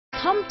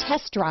Come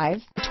test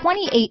drive the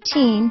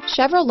 2018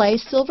 Chevrolet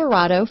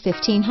Silverado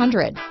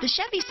 1500. The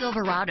Chevy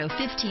Silverado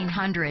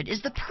 1500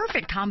 is the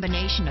perfect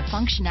combination of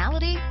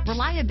functionality,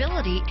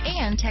 reliability,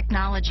 and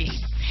technology.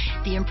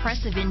 The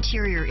impressive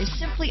interior is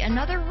simply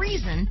another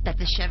reason that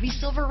the Chevy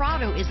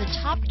Silverado is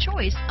a top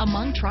choice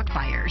among truck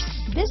buyers.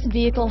 This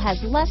vehicle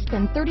has less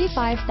than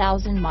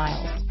 35,000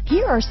 miles.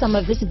 Here are some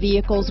of this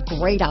vehicle's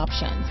great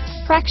options: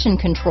 traction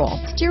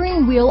control,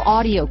 steering wheel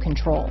audio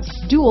controls,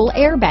 dual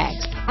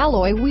airbags,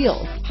 alloy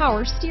wheels,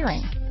 power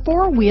steering,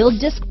 four-wheel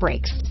disc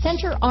brakes,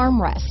 center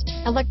armrest,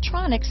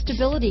 electronic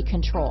stability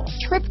control,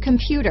 trip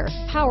computer,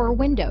 power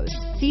windows,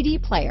 CD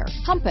player,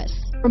 compass,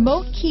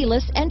 remote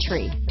keyless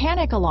entry,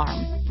 panic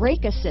alarm,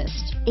 brake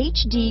assist,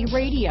 HD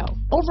radio,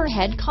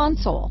 overhead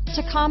console,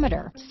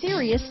 tachometer,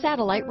 Sirius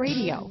satellite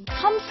radio.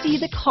 Come see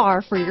the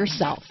car for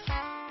yourself.